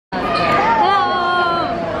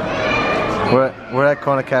at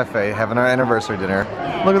Kona Cafe having our anniversary dinner.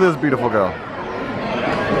 Look at this beautiful girl.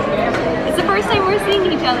 It's the first time we're seeing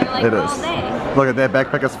each other like It all is. day. Look at that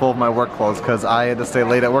backpack is full of my work clothes because I had to stay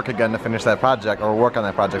late at work again to finish that project or work on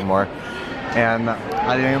that project more. And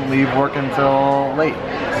I didn't leave work until late.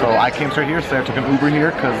 So I came straight here, so I took an Uber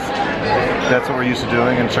here because that's what we're used to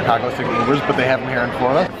doing in Chicago, taking Ubers, but they have them here in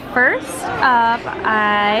Florida. First up,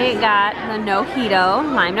 I got the Nojito,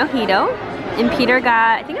 lime Nojito. And Peter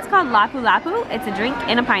got, I think it's called Lapu Lapu. It's a drink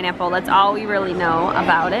and a pineapple. That's all we really know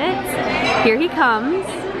about it. Here he comes.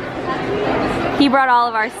 He brought all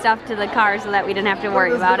of our stuff to the car so that we didn't have to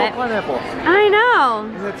worry about it. Pineapple. I know.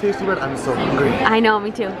 Isn't that tasty bread? I'm so hungry. I know,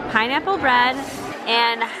 me too. Pineapple bread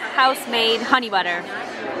and house-made honey butter.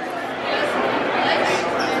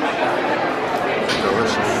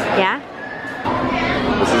 Delicious. Yeah?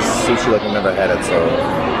 This is sushi like I've never had it, so.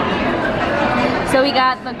 So we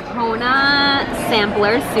got the Kona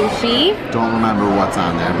sampler sushi. Don't remember what's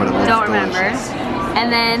on there, but it looks Don't delicious. remember.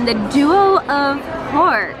 And then the duo of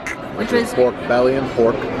pork, which was pork belly and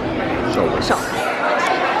pork shoulders.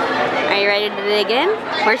 Are you ready to dig in?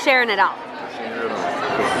 We're sharing it all.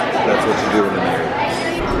 That's what you do in the marriage.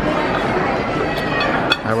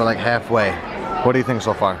 Alright, we're like halfway. What do you think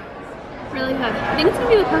so far? Really good. I think it's gonna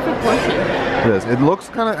be the perfect portion. It is. It looks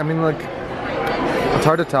kind of, I mean, like, it's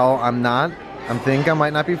hard to tell. I think I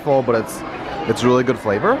might not be full, but it's really good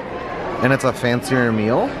flavor. And it's a fancier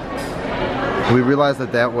meal. We realized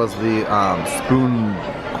that was the spoon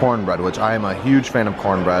cornbread, which I am a huge fan of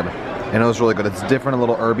cornbread. And it was really good. It's different, a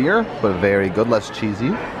little herbier, but very good, less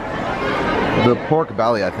cheesy. The pork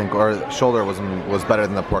belly, I think, or shoulder was better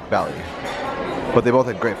than the pork belly. But they both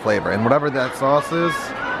had great flavor. And whatever that sauce is,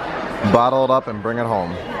 bottle it up and bring it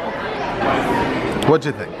home. What'd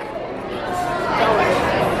you think?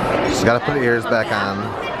 Just gotta put the ears back on.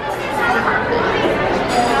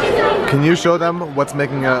 Can you show them what's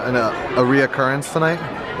making a reoccurrence tonight?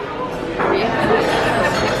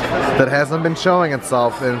 That hasn't been showing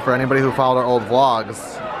itself, and for anybody who followed our old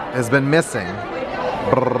vlogs, has been missing.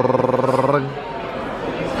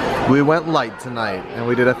 We went light tonight, and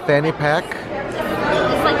we did a fanny pack.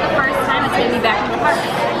 It's like the first time it's gonna be back in the park.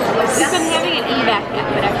 We've been having an e-backpack,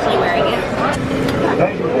 but actually wearing it.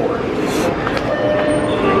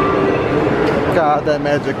 God, that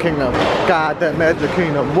magic kingdom. God, that magic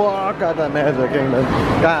kingdom. Walk, God, that magic kingdom.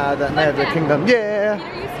 God, that magic kingdom. Yeah.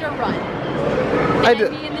 Peter used to run. I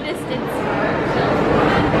did. Be in the distance.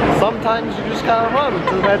 Sometimes you just gotta run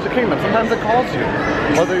to the magic kingdom. Sometimes it calls you.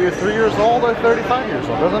 Whether you're 3 years old or 35 years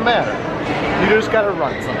old, doesn't matter. You just gotta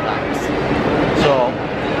run sometimes. So,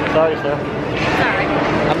 sorry, sir. Sorry.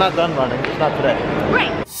 I'm not done running, just not today.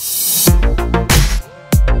 Right.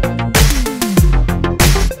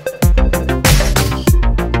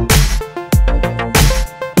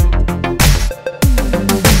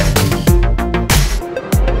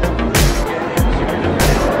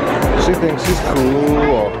 She thinks she's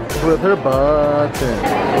cool with her button.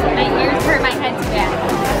 My ears hurt, my head's bad.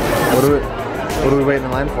 What are we waiting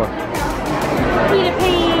in line for? Peter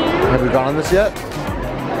Pan. Have we gone on this yet?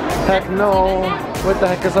 Heck no. What the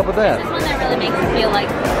heck is up with that? This one that really makes you feel like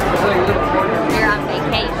you're on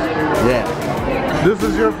vacation. Yeah. This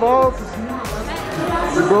is your fault.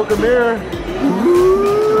 You broke a mirror.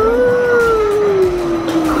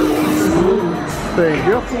 Thank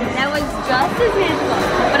you. That was just as magical.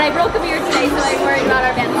 But I broke a mirror today, so I'm worried about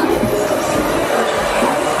our bad luck.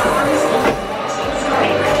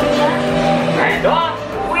 And off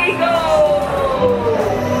we go!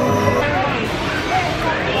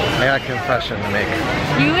 I got a confession to make.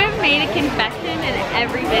 You have made a confession in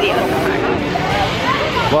every video so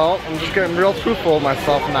far. Well, I'm just getting real truthful with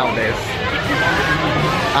myself nowadays.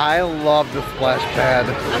 I love the splash pad.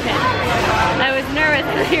 Okay. I was nervous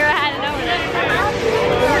that you had it over there.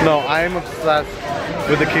 No, I am obsessed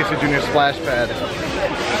with the Casey Jr. splash pad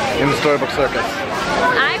in the Storybook Circus.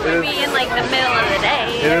 I would be in like the middle of the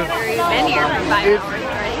day after you've been here for 5 hours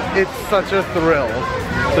already. It's such a thrill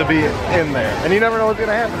to be in there, and you never know what's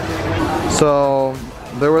gonna happen. So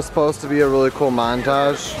there was supposed to be a really cool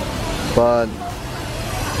montage, but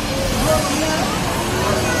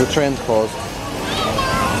the train's closed.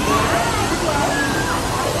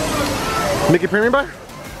 Mickey Premium Bar?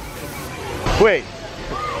 Wait,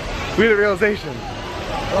 we had a realization.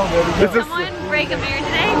 Someone break a mirror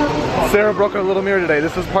today? Sarah broke a little mirror today.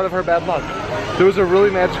 This is part of her bad luck. There was a really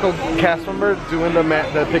magical cast member doing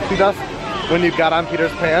the pixie dust when you got on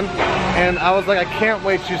Peter's Pan, and I was like, I can't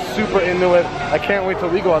wait. She's super into it. I can't wait till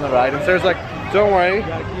we go on the ride. And Sarah's like, don't worry,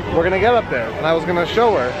 we're gonna get up there. And I was gonna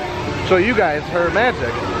show you guys her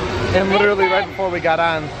magic. And literally right before we got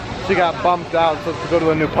on, she got bumped out so to go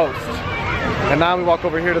to a new post. And now we walk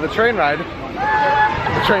over here to the train ride.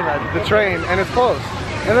 The train, and it's closed.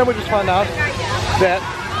 And then we just found out that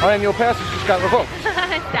our annual passage just got revoked.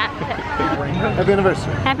 Happy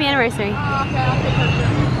anniversary. Happy anniversary.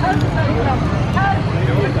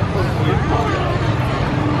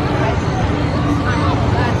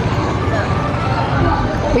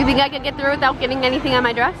 You think I could get through without getting anything on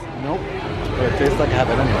my dress? Nope. But it tastes like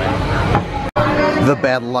heaven anyway. The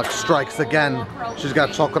bad luck strikes again. She's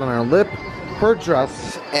got chocolate on her lip, her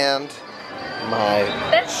dress, and my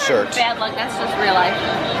shirt. That's bad luck, that's just real life.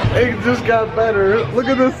 It just got better. Look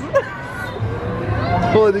at this.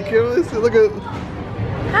 Holy, you can't really see. Look at.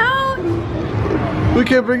 How? We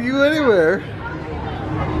can't bring you anywhere.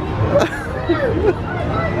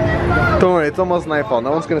 Don't worry, it's almost nightfall.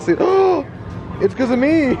 No one's gonna see it. Oh, it's because of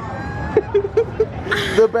me.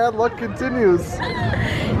 The bad luck continues.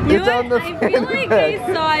 It's on the I feel like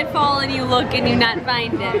I saw it fall and you look and you not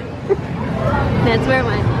find it. That's where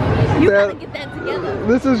mine. You gotta get that together.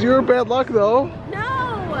 This is your bad luck though.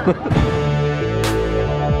 No!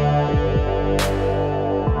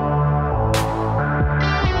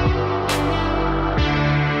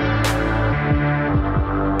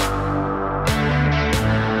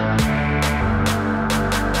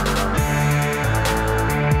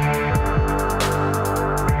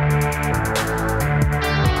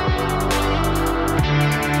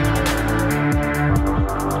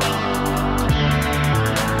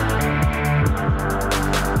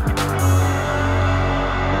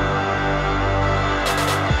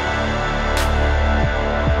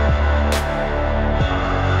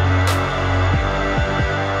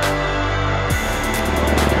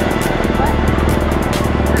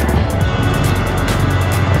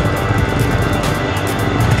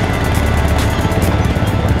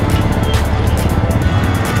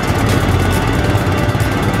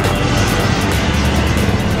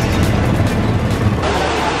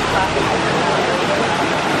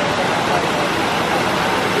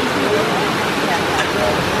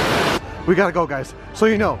 We gotta go, guys. So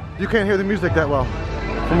you know, you can't hear the music that well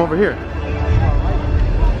from over here.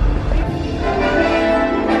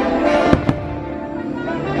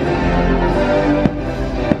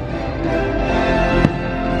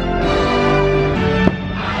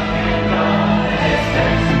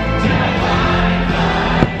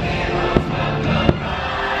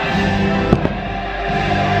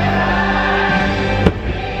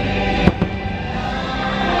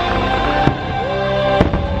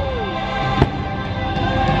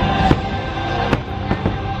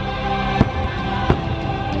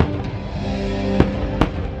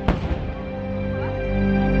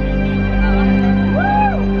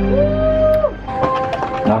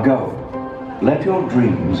 Now go. Let your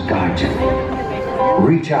dreams guide you.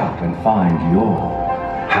 Reach out and find your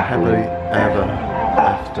happily ever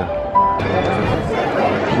after.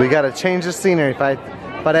 We gotta change the scenery if I'd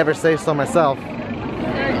ever say so myself.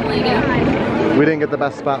 We didn't get the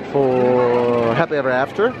best spot for happily ever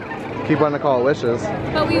after. Keep wanting to call it wishes.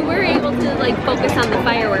 But we were able to like focus on the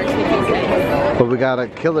fireworks, which is nice. But we got a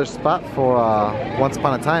killer spot for Once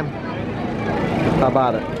Upon a Time. How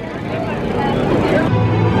about it?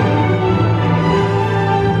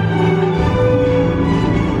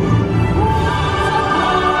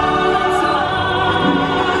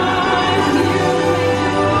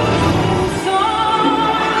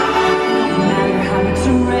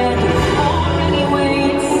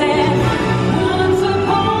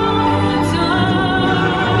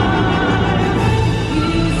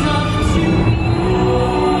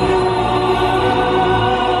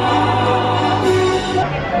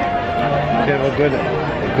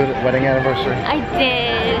 Good wedding anniversary. I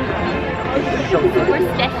did. Super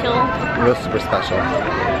special. Real super special.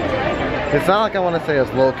 It's not like I want to say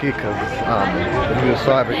it's low key because you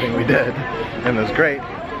saw everything we did and it was great.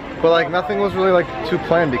 But like nothing was really like too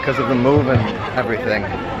planned because of the move and everything.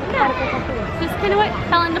 Yeah. Just kind of what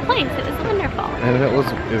fell into place. It was wonderful. And it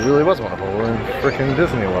really was wonderful. We're in freaking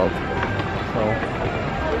Disney World. So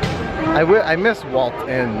I miss Walt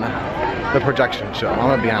in the projection show, I'm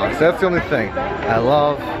gonna be honest. That's the only thing. I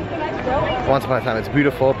love Once Upon a Time. It's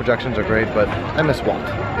beautiful, projections are great, but I miss Walt.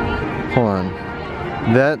 Hold on.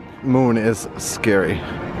 That moon is scary.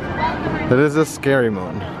 That is a scary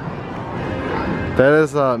moon. That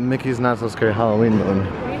is Mickey's Not So Scary Halloween moon.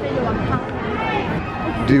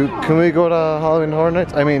 Can we go to Halloween Horror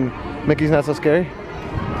Nights? I mean, Mickey's Not So Scary?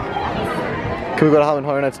 Can we go to Halloween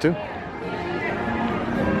Horror Nights too?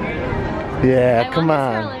 Yeah, come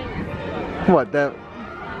on. What, that?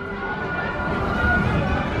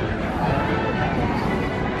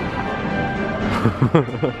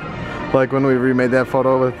 Like when we remade that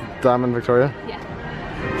photo with Dom and Victoria? Yeah.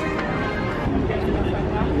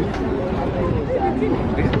 This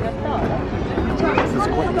is great.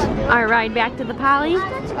 Our ride back to the Poly.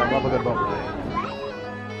 I love a good boat ride.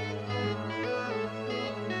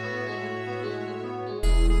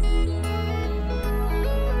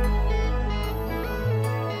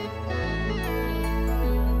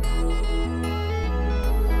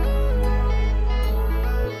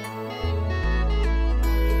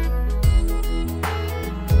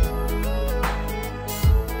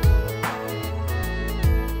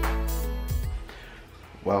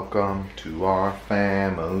 Welcome to our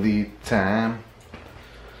family time.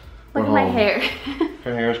 Look We're at my home. hair.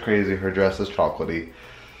 Her hair is crazy, her dress is chocolatey.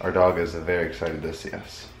 Our dog is very excited to see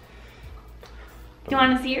us. Do you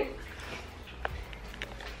want to see her?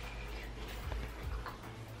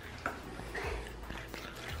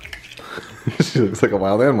 She looks like a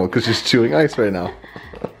wild animal because she's chewing ice right now.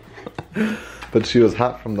 But she was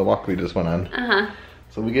hot from the walk we just went on. Uh-huh.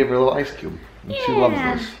 So we gave her a little ice cube. And she loves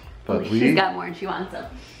this. But She's got more and she wants them.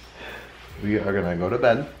 we are gonna go to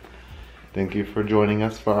bed. Thank you for joining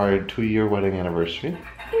us for our 2-year wedding anniversary.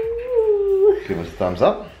 Ooh. Give us a thumbs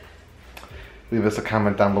up. Leave us a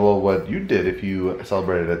comment down below what you did if you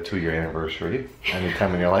celebrated a 2-year anniversary.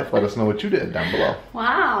 Anytime in your life, let us know what you did down below.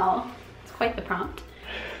 Wow. It's quite the prompt.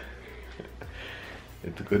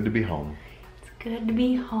 It's good to be home. It's good to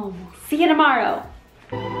be home. See you tomorrow.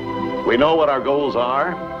 We know what our goals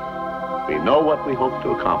are. We know what we hope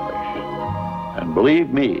to accomplish. And believe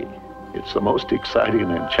me, it's the most exciting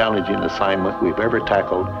and challenging assignment we've ever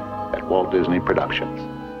tackled at Walt Disney Productions.